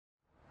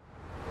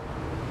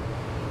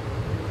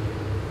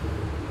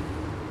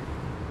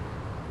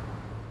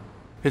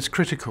It's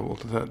critical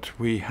that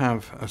we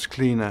have as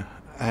cleaner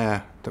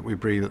air that we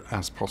breathe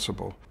as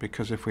possible,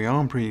 because if we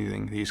are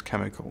breathing these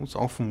chemicals,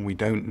 often we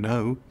don't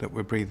know that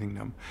we're breathing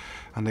them,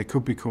 and they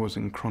could be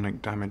causing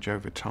chronic damage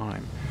over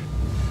time.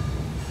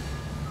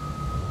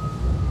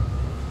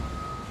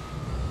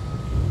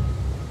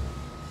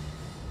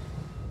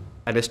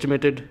 An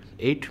estimated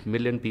 8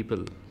 million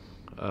people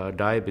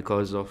die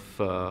because of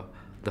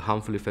the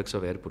harmful effects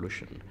of air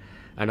pollution.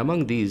 And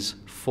among these,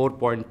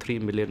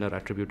 4.3 million are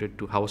attributed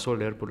to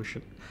household air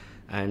pollution,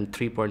 and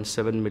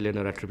 3.7 million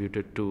are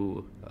attributed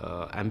to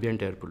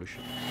ambient air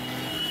pollution.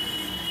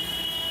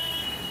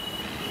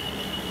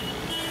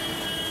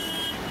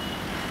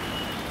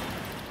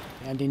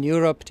 And in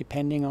Europe,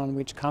 depending on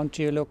which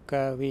country you look,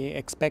 we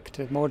expect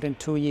that more than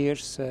 2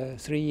 years,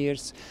 3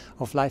 years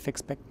of life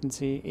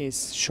expectancy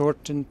is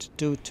shortened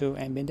due to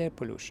ambient air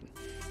pollution.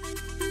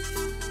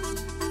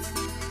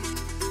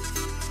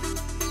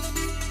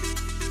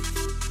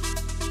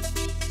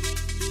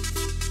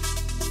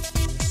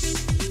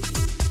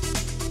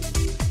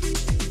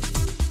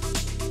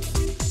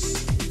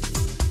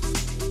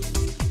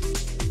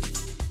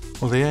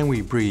 Well, the air we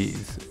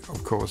breathe,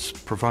 of course,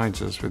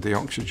 provides us with the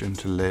oxygen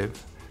to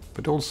live,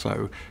 but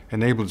also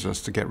enables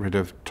us to get rid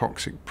of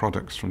toxic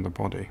products from the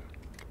body.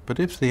 But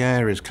if the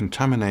air is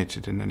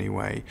contaminated in any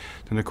way,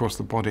 then of course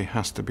the body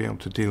has to be able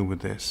to deal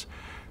with this.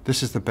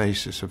 This is the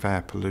basis of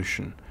air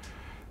pollution.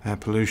 Air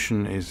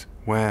pollution is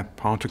where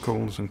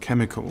particles and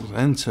chemicals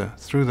enter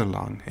through the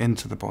lung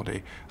into the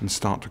body and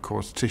start to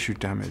cause tissue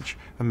damage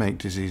and make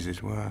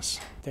diseases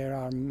worse. There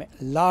are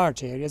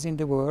large areas in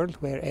the world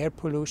where air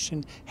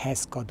pollution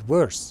has got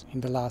worse in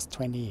the last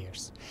 20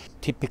 years.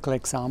 Typical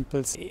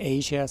examples: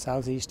 Asia,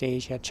 Southeast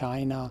Asia,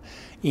 China,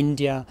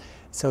 India.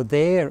 So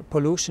there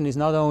pollution is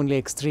not only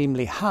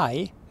extremely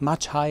high,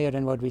 much higher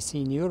than what we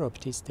see in Europe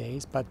these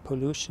days, but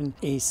pollution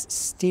is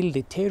still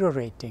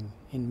deteriorating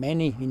in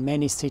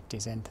many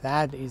cities, and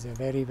that is a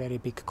very, very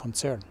big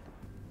concern.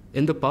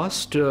 In the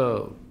past,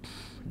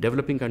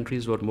 developing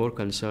countries were more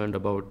concerned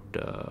about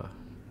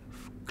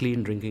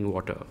clean drinking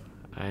water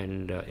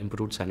and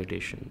improved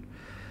sanitation.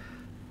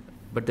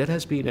 But there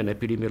has been an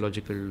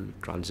epidemiological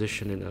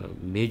transition in a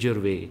major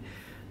way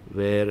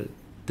where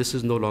this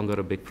is no longer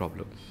a big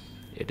problem.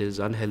 It is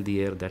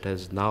unhealthy air that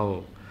has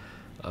now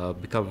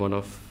become one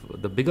of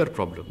the bigger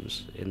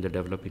problems in the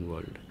developing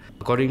world.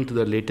 According to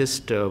the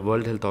latest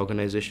World Health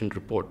Organization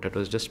report that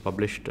was just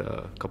published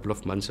a couple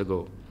of months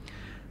ago,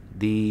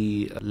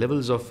 the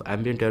levels of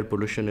ambient air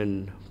pollution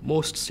in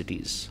most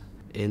cities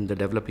in the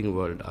developing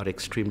world are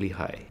extremely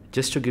high.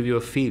 Just to give you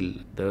a feel,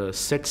 the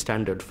set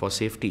standard for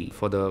safety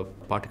for the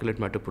particulate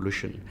matter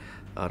pollution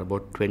are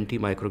about 20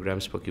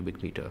 micrograms per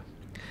cubic meter.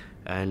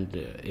 And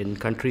in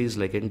countries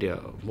like India,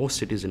 most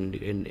cities in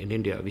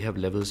India, we have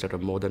levels that are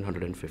more than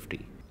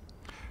 150.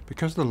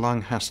 Because the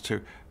lung has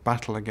to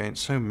battle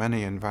against so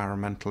many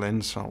environmental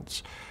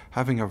insults,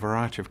 having a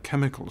variety of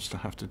chemicals to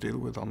have to deal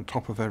with on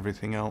top of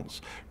everything else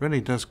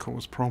really does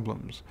cause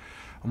problems.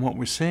 And what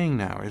we're seeing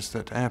now is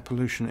that air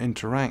pollution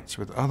interacts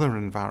with other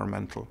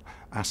environmental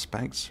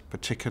aspects,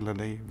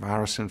 particularly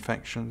virus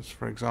infections,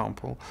 for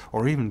example,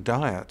 or even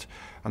diet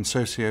and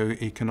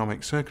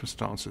socio-economic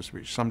circumstances,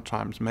 which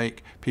sometimes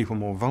make people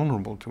more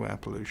vulnerable to air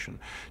pollution,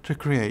 to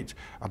create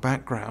a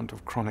background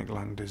of chronic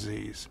lung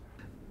disease.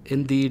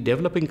 In the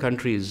developing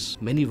countries,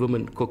 many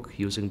women cook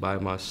using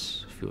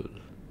biomass fuel.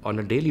 On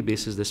a daily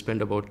basis, they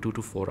spend about 2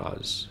 to 4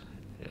 hours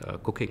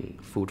cooking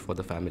food for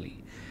the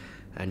family.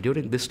 And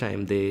during this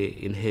time, they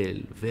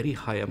inhale very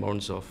high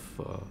amounts of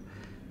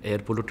air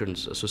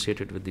pollutants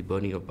associated with the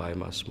burning of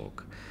biomass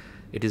smoke.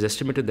 It is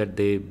estimated that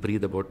they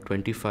breathe about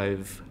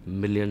 25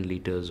 million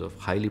liters of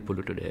highly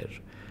polluted air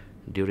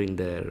during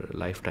their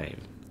lifetime.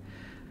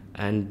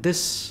 And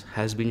this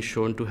has been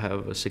shown to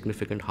have a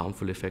significant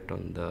harmful effect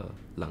on the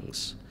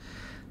lungs.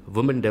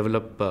 Women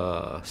develop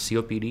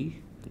COPD,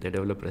 they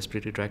develop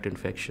respiratory tract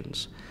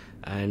infections,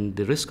 and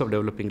the risk of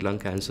developing lung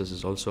cancers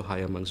is also high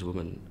amongst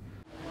women.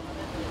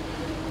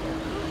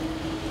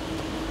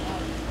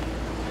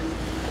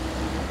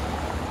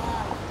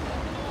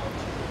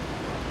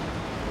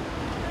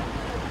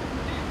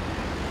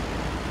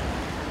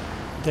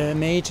 The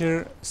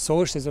major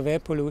sources of air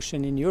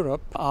pollution in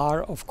Europe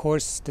are, of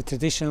course, the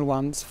traditional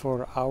ones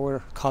for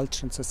our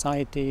culture and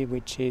society,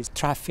 which is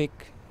traffic,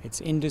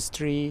 it's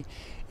industry,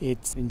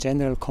 it's in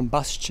general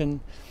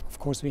combustion. Of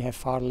course, we have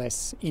far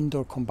less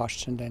indoor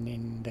combustion than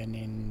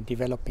in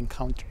developing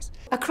countries.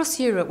 Across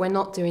Europe, we're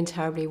not doing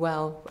terribly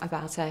well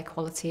about air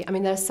quality. I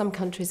mean, there are some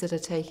countries that are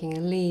taking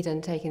a lead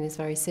and taking this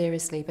very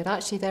seriously, but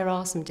actually there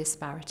are some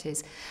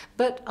disparities.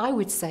 But I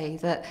would say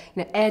that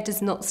air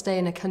does not stay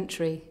in a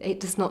country. It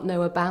does not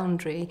know a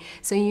boundary.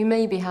 So you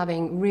may be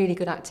having really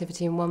good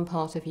activity in one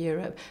part of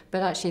Europe,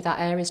 but actually that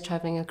air is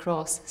travelling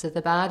across. So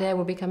the bad air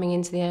will be coming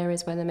into the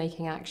areas where they're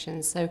making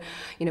actions. So,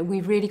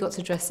 we've really got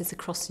to address this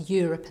across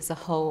Europe as a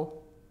whole.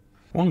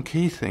 One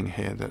key thing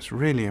here that's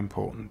really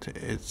important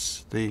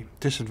is the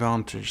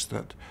disadvantage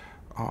that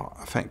are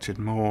affected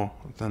more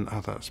than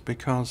others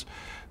because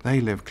they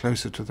live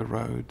closer to the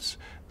roads,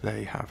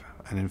 they have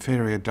an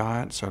inferior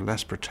diet, so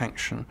less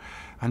protection,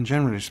 and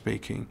generally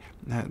speaking,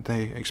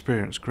 they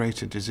experience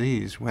greater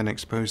disease when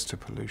exposed to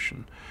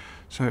pollution.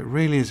 So it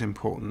really is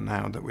important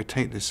now that we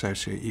take the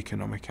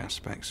socio-economic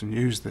aspects and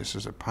use this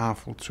as a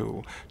powerful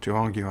tool to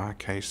argue our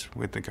case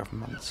with the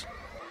governments.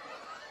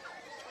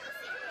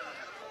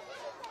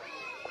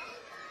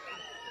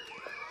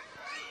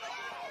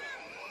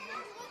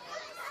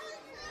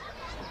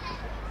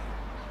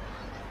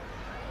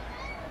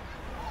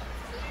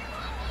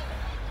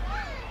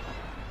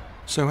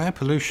 So air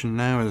pollution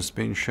now has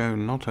been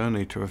shown not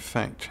only to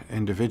affect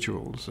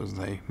individuals as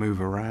they move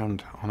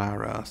around on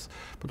our Earth,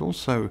 but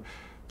also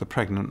the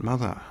pregnant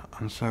mother.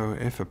 And so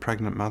if a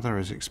pregnant mother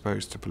is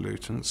exposed to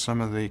pollutants,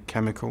 some of the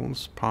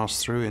chemicals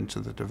pass through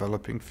into the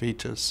developing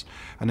fetus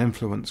and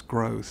influence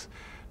growth,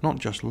 not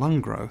just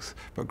lung growth,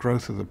 but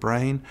growth of the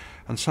brain,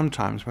 and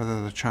sometimes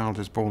whether the child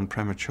is born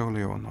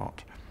prematurely or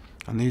not.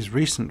 And these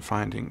recent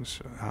findings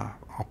are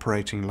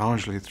operating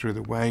largely through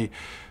the way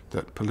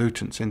that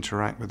pollutants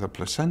interact with the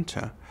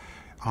placenta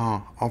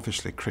are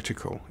obviously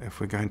critical if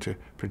we're going to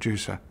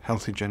produce a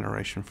healthy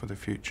generation for the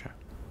future.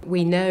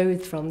 We know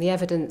from the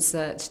evidence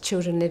that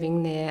children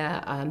living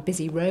near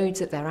busy roads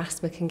that their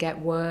asthma can get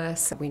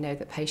worse. We know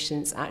that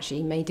patients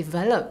actually may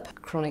develop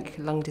chronic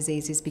lung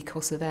diseases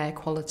because of air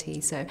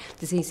quality. So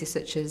diseases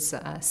such as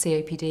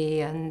COPD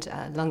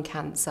and lung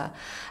cancer,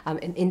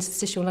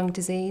 interstitial lung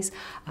disease,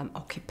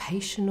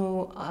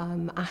 occupational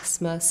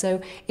asthma. So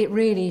it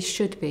really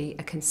should be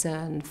a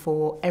concern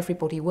for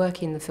everybody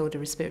working in the field of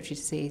respiratory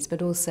disease,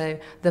 but also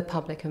the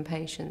public and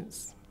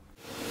patients.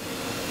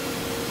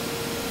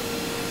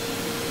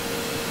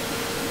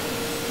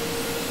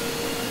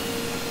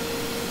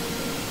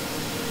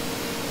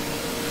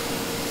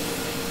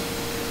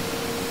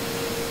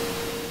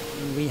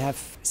 We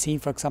have seen,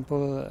 for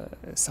example,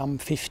 some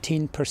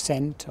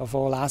 15% of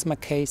all asthma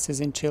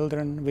cases in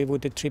children we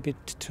would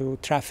attribute to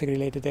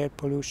traffic-related air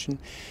pollution.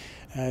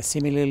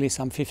 Similarly,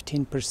 some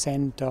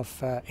 15%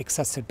 of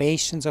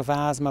exacerbations of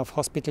asthma, of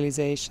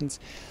hospitalizations,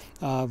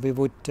 we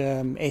would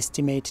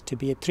estimate to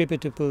be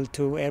attributable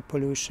to air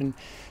pollution.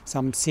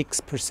 Some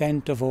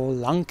 6% of all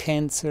lung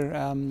cancer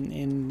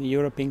in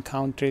European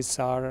countries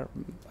are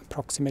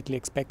approximately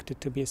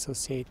expected to be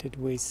associated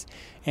with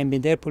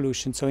ambient air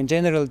pollution. So in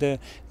general, the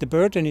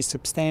burden is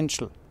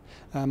substantial,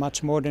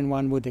 much more than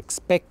one would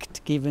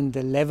expect given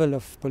the level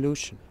of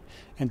pollution.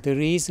 And the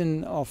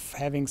reason of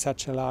having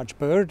such a large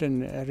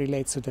burden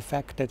relates to the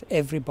fact that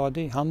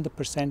everybody,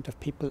 100% of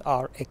people,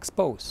 are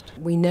exposed.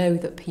 We know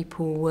that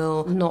people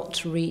will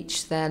not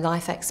reach their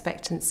life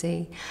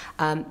expectancy.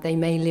 They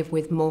may live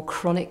with more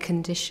chronic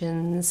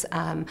conditions,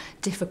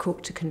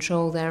 difficult to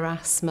control their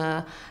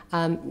asthma,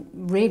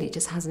 really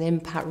just has an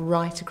impact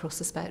right across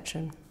the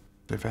spectrum.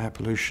 If air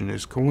pollution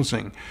is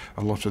causing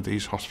a lot of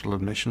these hospital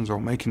admissions or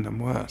making them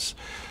worse,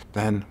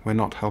 then we're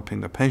not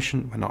helping the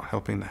patient, we're not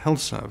helping the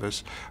health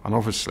service, and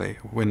obviously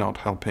we're not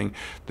helping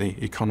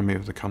the economy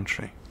of the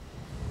country.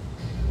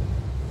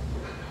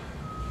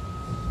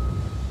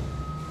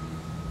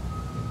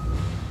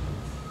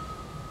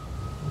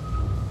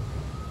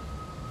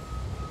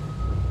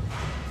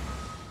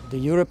 The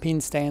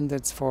European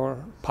standards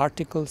for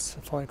particles,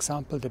 for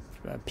example, the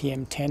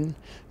PM10,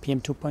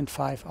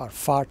 PM2.5, are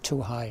far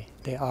too high.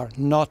 They are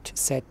not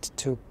set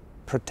to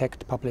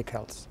protect public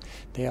health.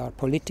 They are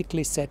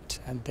politically set,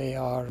 and they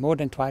are more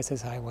than twice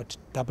as high what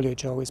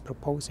WHO is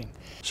proposing.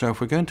 So if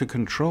we're going to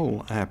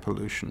control air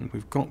pollution,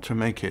 we've got to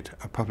make it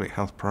a public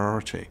health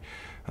priority.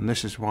 And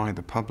this is why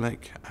the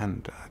public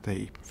and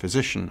the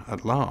physician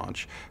at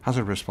large has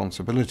a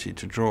responsibility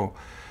to draw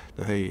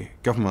the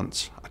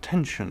government's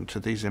attention to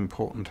these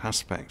important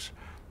aspects,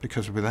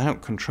 because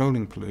without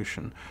controlling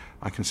pollution,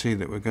 I can see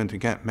that we're going to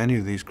get many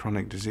of these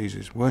chronic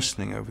diseases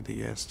worsening over the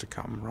years to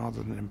come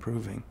rather than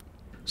improving.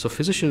 So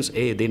physicians,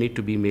 they need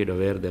to be made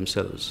aware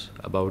themselves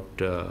about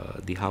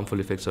the harmful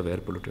effects of air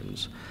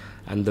pollutants,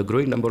 and the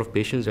growing number of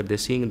patients that they're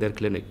seeing in their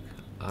clinic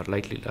are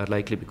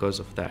likely because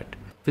of that.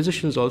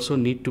 Physicians also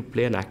need to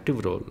play an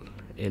active role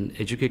in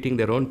educating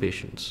their own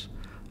patients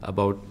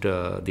about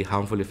the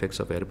harmful effects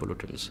of air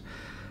pollutants.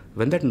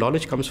 When that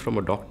knowledge comes from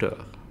a doctor,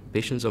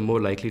 patients are more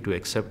likely to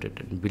accept it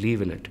and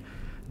believe in it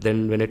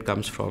than when it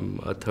comes from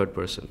a third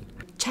person.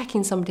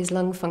 Checking somebody's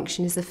lung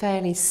function is a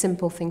fairly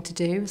simple thing to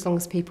do as long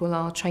as people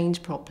are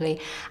trained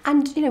properly.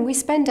 And, we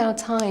spend our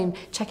time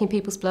checking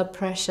people's blood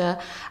pressure,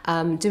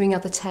 doing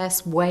other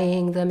tests,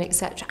 weighing them,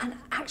 etc. And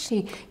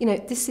actually,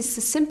 this is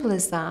as simple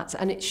as that,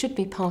 and it should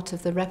be part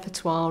of the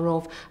repertoire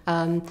of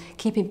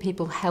keeping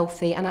people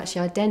healthy and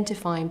actually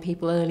identifying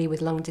people early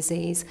with lung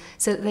disease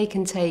so that they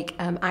can take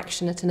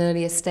action at an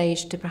earlier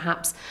stage to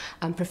perhaps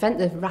prevent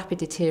the rapid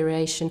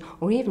deterioration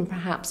or even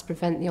perhaps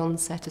prevent the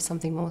onset of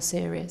something more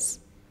serious.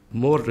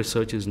 More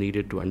research is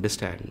needed to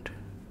understand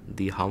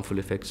the harmful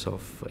effects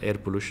of air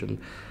pollution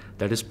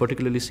that is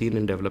particularly seen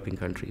in developing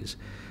countries.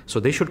 So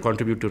they should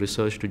contribute to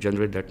research to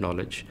generate that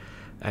knowledge,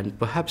 and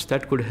perhaps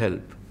that could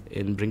help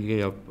in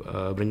bringing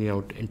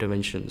out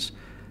interventions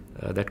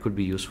that could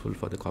be useful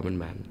for the common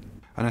man.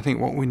 And I think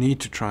what we need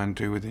to try and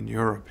do within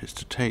Europe is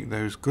to take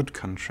those good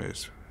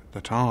countries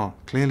that are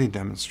clearly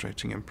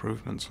demonstrating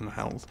improvements in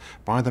health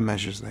by the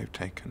measures they've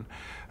taken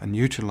and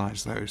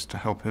utilize those to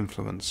help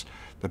influence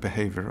the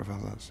behavior of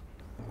others.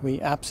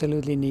 We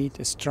absolutely need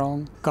a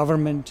strong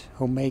government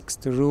who makes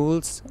the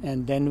rules,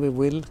 and then we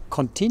will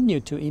continue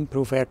to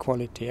improve air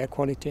quality. Air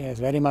quality has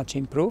very much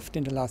improved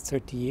in the last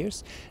 30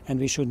 years, and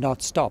we should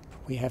not stop.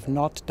 We have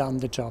not done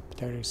the job.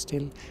 There is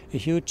still a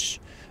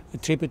huge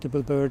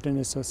attributable burden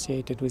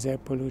associated with air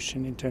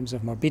pollution in terms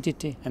of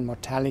morbidity and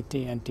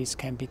mortality, and this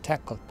can be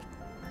tackled.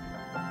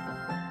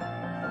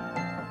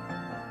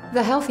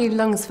 The Healthy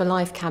Lungs for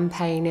Life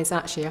campaign is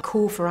actually a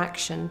call for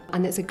action,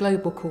 and it's a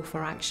global call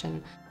for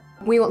action.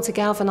 We want to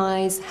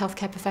galvanise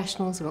healthcare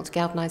professionals, we want to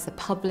galvanise the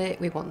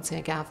public, we want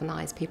to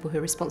galvanise people who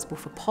are responsible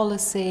for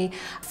policy,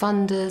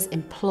 funders,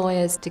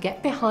 employers, to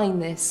get behind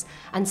this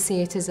and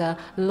see it as a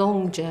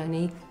long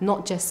journey,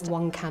 not just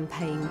one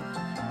campaign.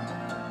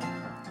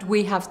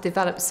 We have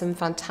developed some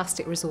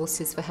fantastic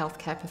resources for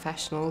healthcare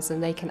professionals,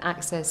 and they can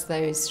access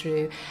those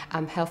through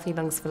Healthy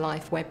Lungs for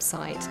Life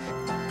website.